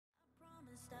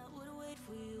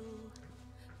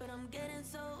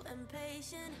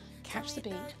Catch the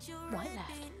beat, right,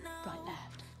 left, right,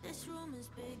 left.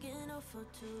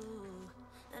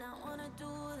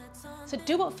 So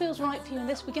do what feels right for you in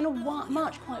this. We're going to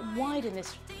march quite wide in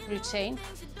this routine,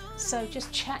 so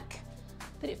just check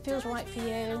that it feels right for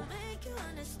you.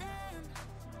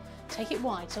 Take it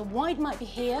wide. So wide might be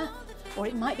here, or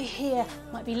it might be here,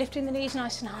 might be lifting the knees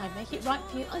nice and high. Make it right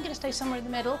for you. I'm going to stay somewhere in the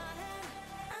middle.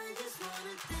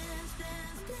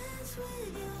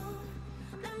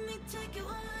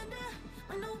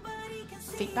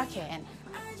 Feet back in.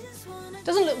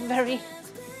 Doesn't look very,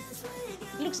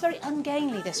 it looks very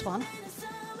ungainly, this one.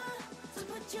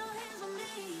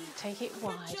 Take it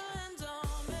wide.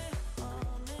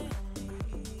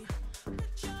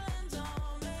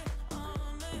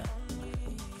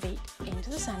 Feet into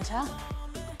the centre.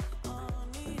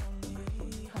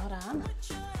 Well done.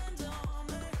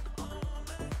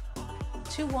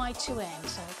 Too wide to in,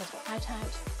 so it goes out,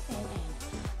 out,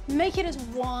 in. Make it as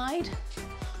wide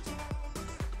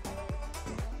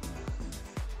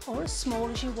or as small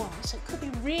as you want. So it could be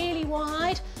really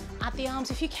wide. Add the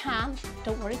arms if you can.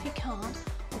 Don't worry if you can't.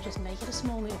 Or just make it a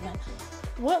small movement.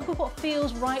 Work with what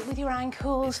feels right with your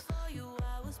ankles.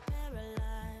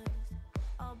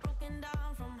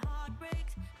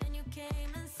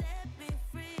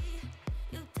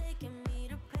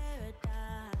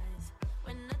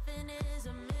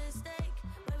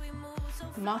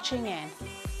 Marching in.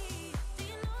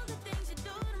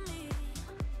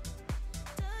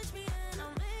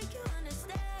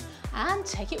 And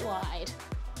take it wide,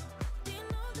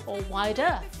 or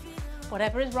wider,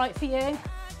 whatever is right for you.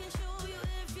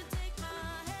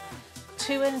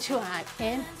 2 in, 2 out,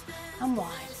 in and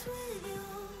wide.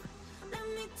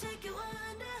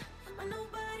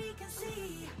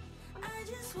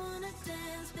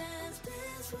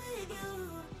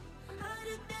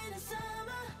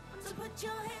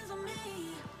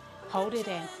 Hold it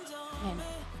in.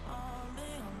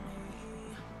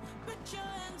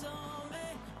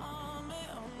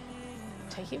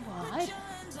 Take it wide.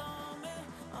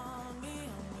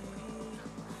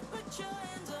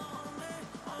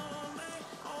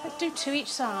 Let's do 2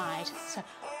 each side.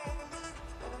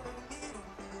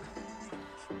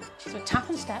 So tap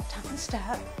and step, tap and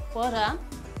step. Well done.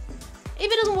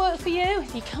 If it doesn't work for you,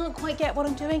 if you can't quite get what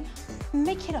I'm doing,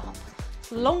 make it up.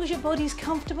 As long as your body's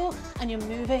comfortable and you're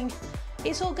moving,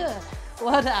 it's all good.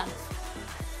 Well done.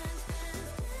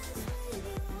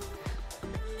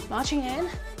 Marching in.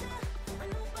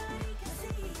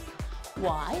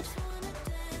 Wide.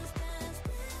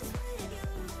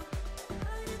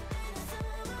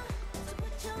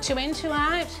 Two in, 2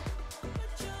 out.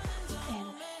 In.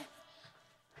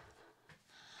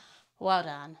 Well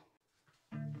done.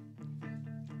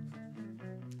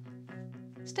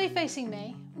 Stay facing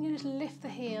me. I'm going to just lift the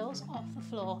heels off the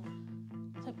floor.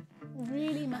 So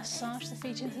really massage the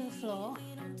feet into the floor.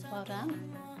 Well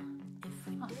done.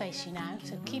 I'll face you now.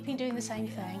 So keeping doing the same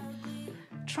thing.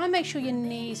 Try and make sure your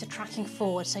knees are tracking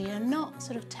forward, so you're not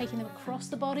sort of taking them across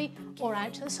the body or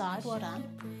out to the side. Well done.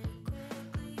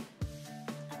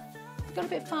 Go a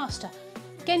bit faster.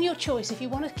 Again, your choice. If you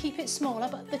want to keep it smaller,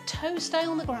 but the toes stay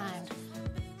on the ground.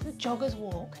 The jogger's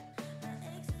walk.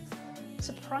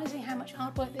 Surprising how much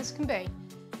hard work this can be.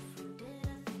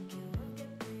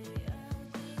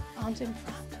 Arms in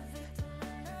front.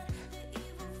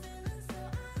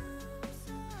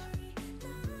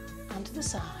 And to the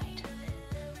side.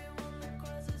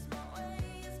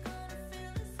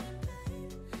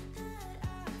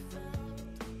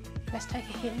 Let's take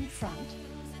a heel in front.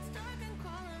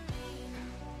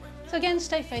 So again,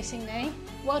 stay facing me.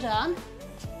 Well done.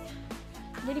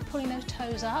 Really pulling those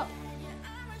toes up.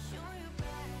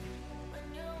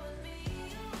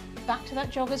 Back to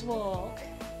that jogger's walk.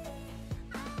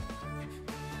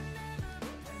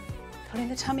 Pulling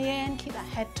the tummy in, keep that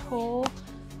head tall.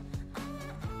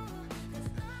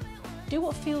 Do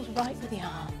what feels right with the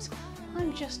arms.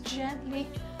 I'm just gently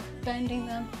bending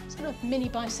them, sort of mini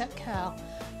bicep curl.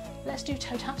 Let's do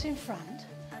toe taps in front.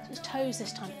 So it's toes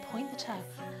this time, point the toe.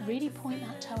 Really point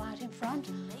that toe out in front.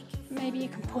 Maybe you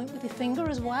can point with your finger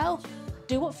as well.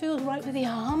 Do what feels right with the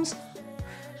arms.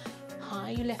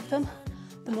 Higher you lift them,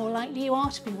 the more likely you are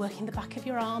to be working the back of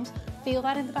your arms. Feel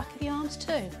that in the back of the arms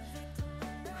too.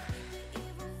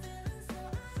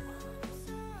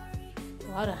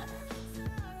 Well done.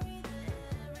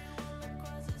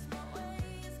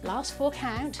 Last 4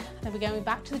 count, then we're going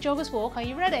back to the jogger's walk. Are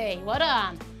you ready? Well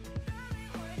done.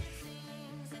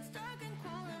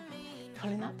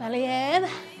 Pulling that belly in.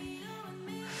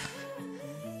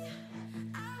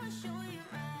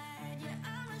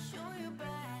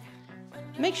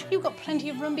 Make sure you've got plenty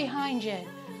of room behind you.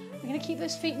 We're going to keep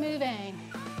those feet moving.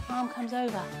 Arm comes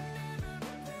over.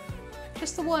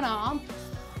 Just the one arm.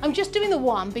 I'm just doing the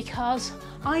one because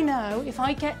I know if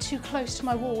I get too close to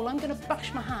my wall, I'm going to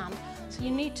bash my hand. So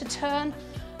you need to turn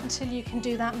until you can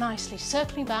do that nicely.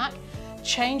 Circling back,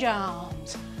 change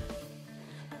arms.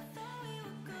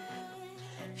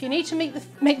 If you need to make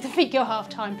the feet go half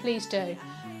time, please do.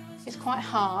 It's quite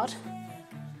hard.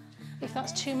 If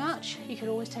that's too much, you could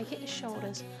always take it to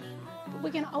shoulders. But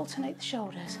we're going to alternate the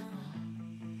shoulders.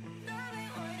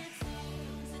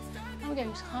 And we're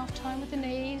going half time with the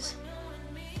knees.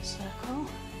 Circle,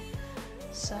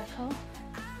 circle,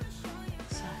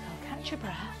 circle. Catch your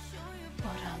breath.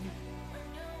 Well done.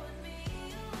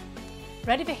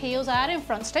 Ready for heels out in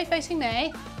front. Stay facing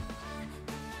me.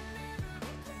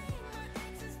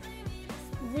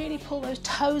 Really pull those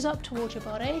toes up towards your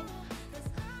body.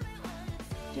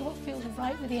 Do what feels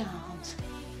right with the arms.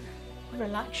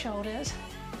 Relax shoulders.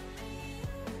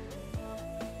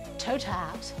 Toe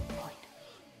taps. Point.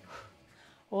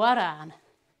 Well done.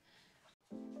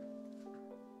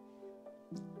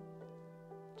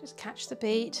 Just catch the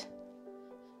beat.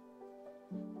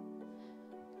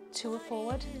 2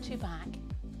 forward, 2 back.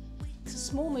 It's a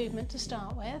small movement to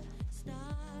start with.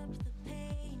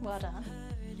 Well done.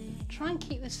 Try and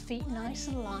keep those feet nice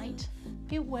and light.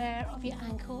 Be aware of your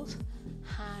ankles,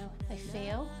 how they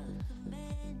feel.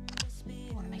 If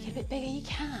you want to make it a bit bigger, you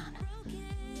can.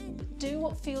 But do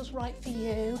what feels right for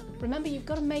you. Remember, you've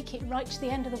got to make it right to the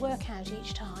end of the workout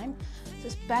each time. So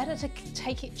it's better to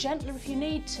take it gentler if you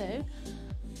need to,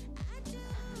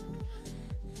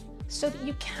 so that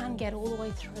you can get all the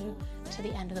way through to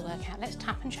the end of the workout. Let's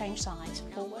tap and change sides,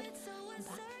 forward and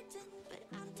back.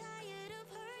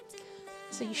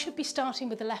 So you should be starting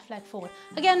with the left leg forward.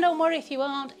 Again, don't worry if you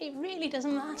aren't, it really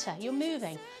doesn't matter. You're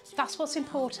moving, that's what's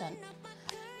important.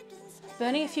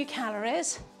 Burning a few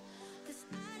calories.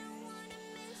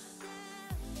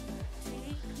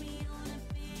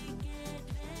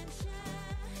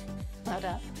 Well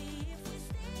done.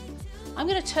 I'm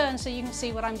going to turn so you can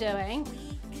see what I'm doing.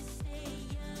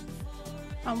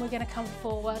 And we're going to come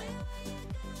forward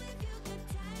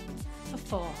for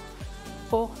 4.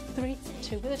 4, 3,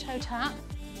 2 with a toe tap.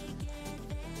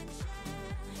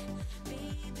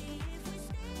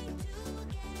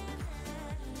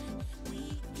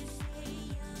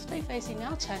 Stay facing me,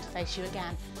 I'll turn to face you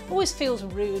again. Always feels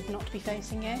rude not to be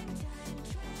facing you.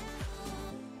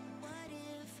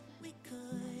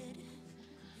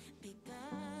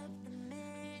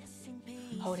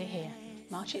 Hold it here.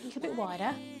 March it a little bit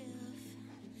wider.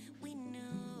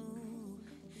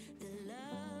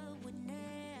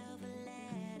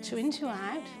 2 in, 2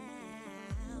 out.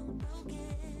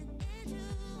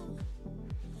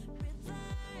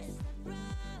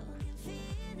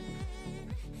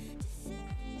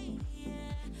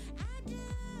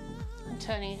 I'm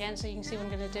turning again so you can see what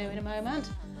I'm going to do in a moment.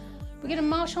 We're going to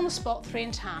march on the spot, 3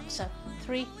 and tap. So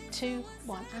 3, 2,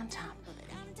 1 and tap.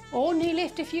 Or knee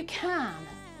lift if you can.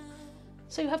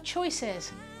 So you have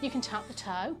choices. You can tap the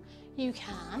toe. You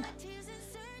can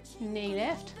knee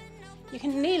lift. You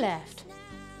can knee lift.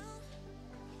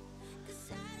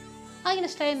 I'm going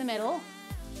to stay in the middle.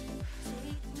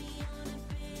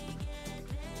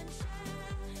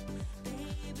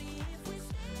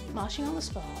 Marching on the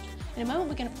spot. In a moment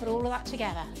we're going to put all of that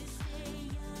together.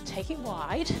 Take it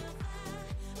wide.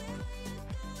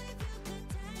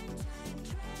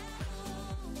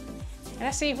 And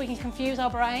let's see if we can confuse our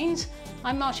brains.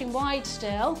 I'm marching wide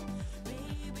still.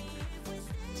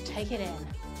 Let's take it in.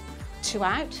 2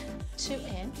 out, 2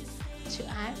 in, 2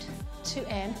 out, 2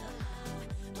 in.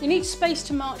 You need space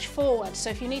to march forward, so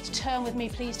if you need to turn with me,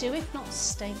 please do. If not,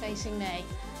 stay facing me.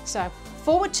 So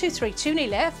forward, 2, 3, 2 knee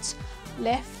lifts,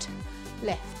 lift,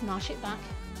 lift, march it back.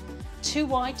 2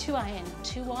 wide, 2 in,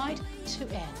 2 wide, 2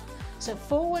 in. So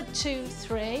forward, 2,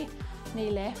 3, knee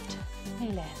lift,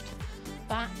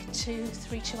 back, 2,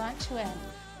 3, 2 out, 2 in,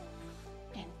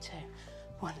 2,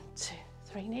 1, 2,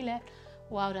 3, knee lift,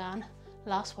 well done,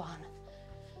 last one,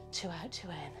 2 out, 2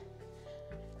 in.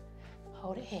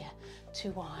 Hold it here,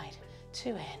 2 wide, 2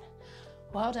 in.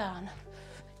 Well done.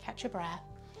 Catch your breath.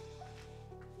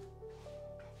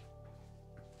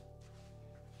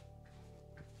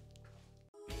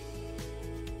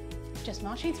 Just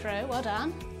marching through, well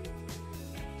done.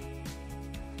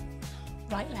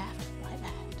 Right, left, right,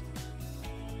 left.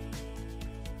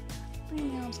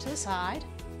 Bring the arms to the side.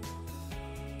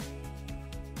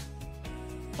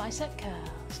 Bicep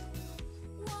curls.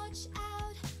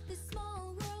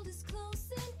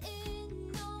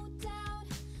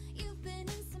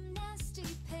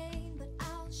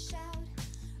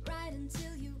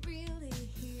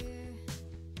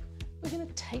 we're going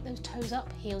to take those toes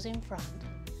up, heels in front.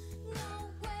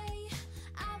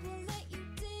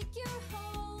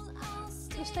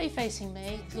 So stay facing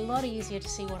me, it's a lot easier to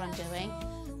see what I'm doing.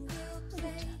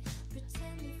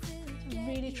 I'm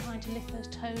really trying to lift those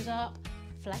toes up,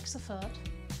 flex the foot.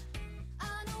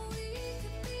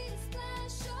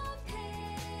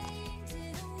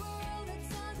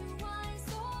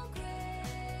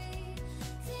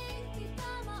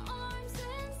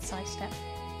 Side step,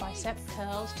 bicep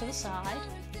curls to the side.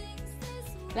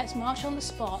 Let's march on the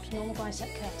spot, normal bicep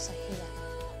curls, so here.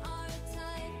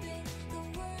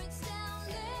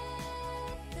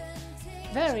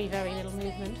 Very, very little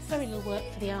movement, very little work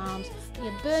for the arms, but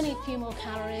you're burning a few more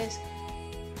calories.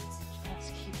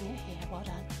 Just keeping it here, well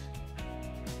done.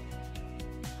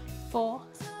 4,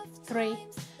 3,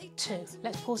 2.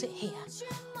 Let's pause it here.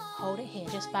 Hold it here,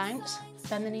 just bounce,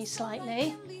 bend the knees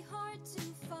slightly.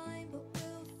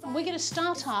 And we're going to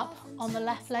start up on the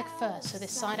left leg first, so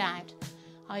this side out.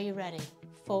 Are you ready?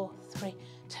 4, 3,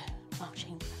 2,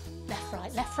 marching.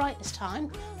 Left, right this time.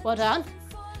 Well done.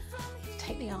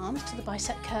 Take the arms to the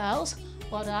bicep curls.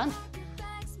 Well done.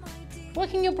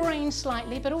 Working your brain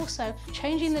slightly, but also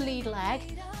changing the lead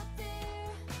leg.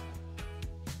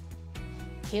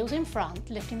 Heels in front,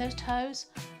 lifting those toes.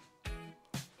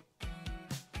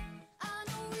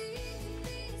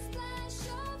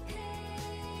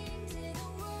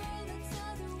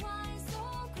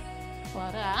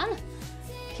 Well done.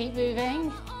 Keep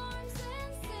moving.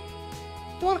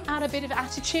 If you want to add a bit of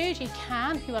attitude, you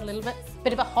can. If you want a little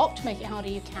bit of a hop to make it harder,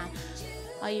 you can.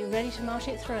 Are you ready to march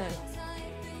it through?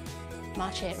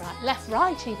 March it right, left,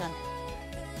 right even.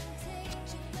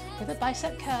 With a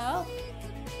bicep curl.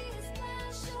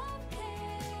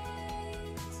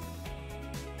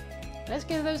 Let's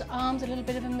give those arms a little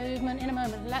bit of a movement in a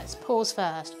moment. Let's pause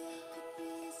first.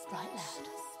 Right, left,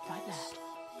 right, left,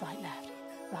 right, left,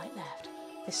 right, left.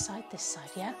 This side,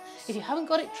 yeah? If you haven't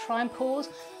got it, try and pause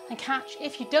and catch.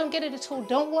 If you don't get it at all,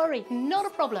 don't worry, not a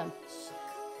problem.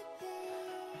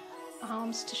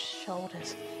 Arms to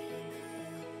shoulders.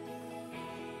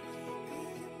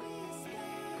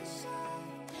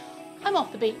 I'm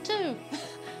off the beat too.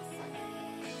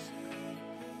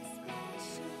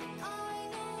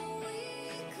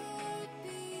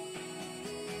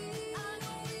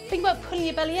 Think about pulling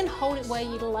your belly in, hold it where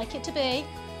you'd like it to be.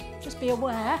 Just be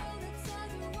aware.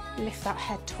 Lift that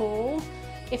head tall.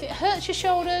 If it hurts your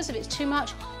shoulders, if it's too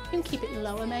much, you can keep it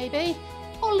lower maybe,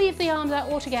 or leave the arms out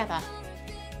altogether.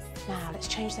 Now let's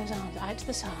change those arms out to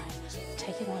the side.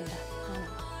 Take it under, and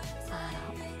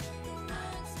up,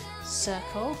 and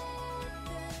circle,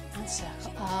 and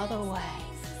circle, other way,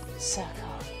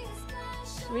 circle.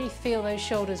 Really feel those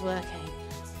shoulders working.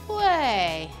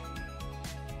 Way.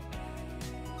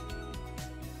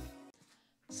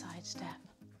 Side step,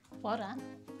 well done.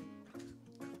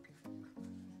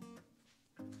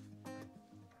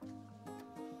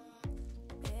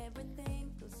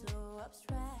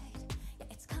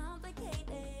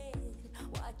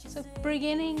 So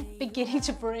beginning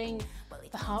to bring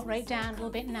the heart rate down a little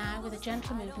bit now with a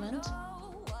gentle movement.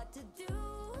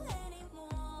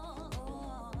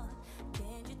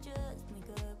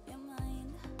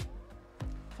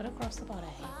 Foot across the body.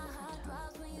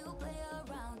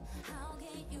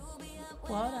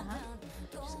 Well done.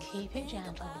 Just keep it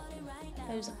gentle.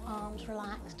 Those arms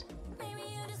relaxed.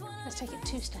 Let's take it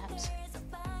 2 steps.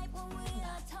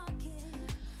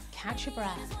 Catch your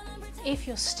breath. If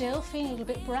you're still feeling a little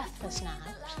bit breathless now,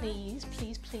 please,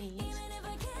 please, please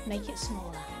make it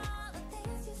smaller.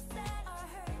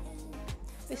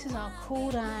 This is our cool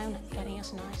down, getting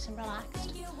us nice and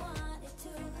relaxed.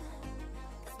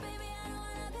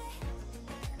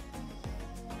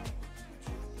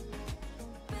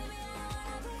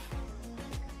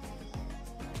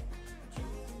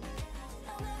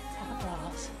 Have a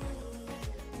brass.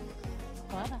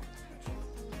 Well done.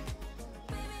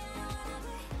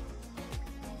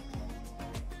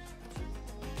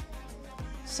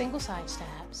 Single side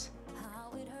steps.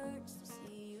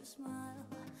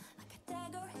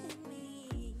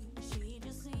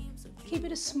 Keep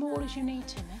it as small as you need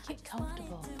to, make it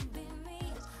comfortable.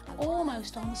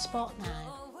 Almost on the spot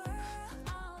now.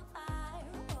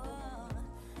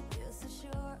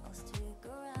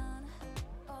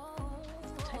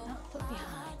 Take that foot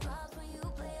behind.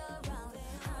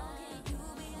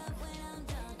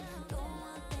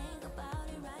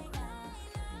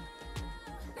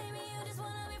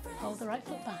 Hold the right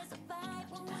foot back, lift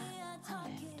it down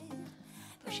and lift.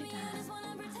 Push it down and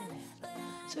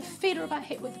lift. So if feet are about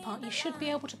hip width apart, you should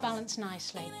be able to balance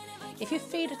nicely. If your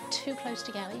feet are too close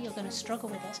together, you're going to struggle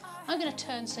with this. I'm going to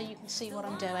turn so you can see what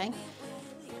I'm doing.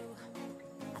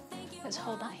 Let's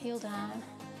hold that heel down,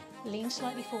 lean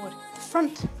slightly forward. The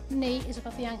front knee is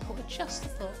above the ankle, adjust the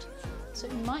foot. So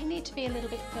it might need to be a little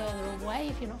bit further away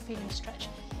if you're not feeling a stretch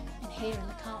in here in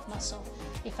the calf muscle.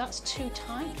 If that's too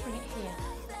tight, bring it here.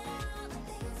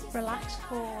 Relax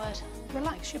forward,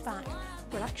 relax your back,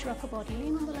 relax your upper body,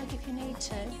 lean on the leg if you need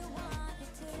to.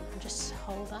 And just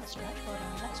hold that stretch, well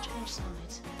done. Let's change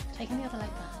sides. Taking the other leg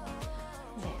back,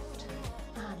 lift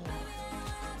and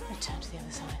lower. Return to the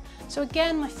other side. So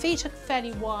again, my feet are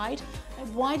fairly wide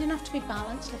enough to be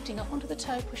balanced, lifting up onto the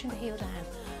toe, pushing the heel down.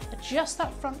 Adjust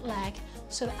that front leg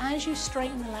so that as you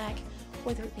straighten the leg,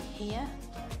 whether it be here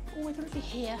or whether it be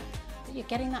here, that you're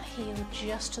getting that heel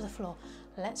just to the floor.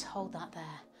 Let's hold that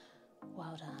there.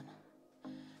 Well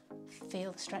done.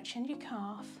 Feel the stretch in your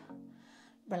calf.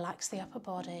 Relax the upper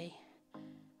body.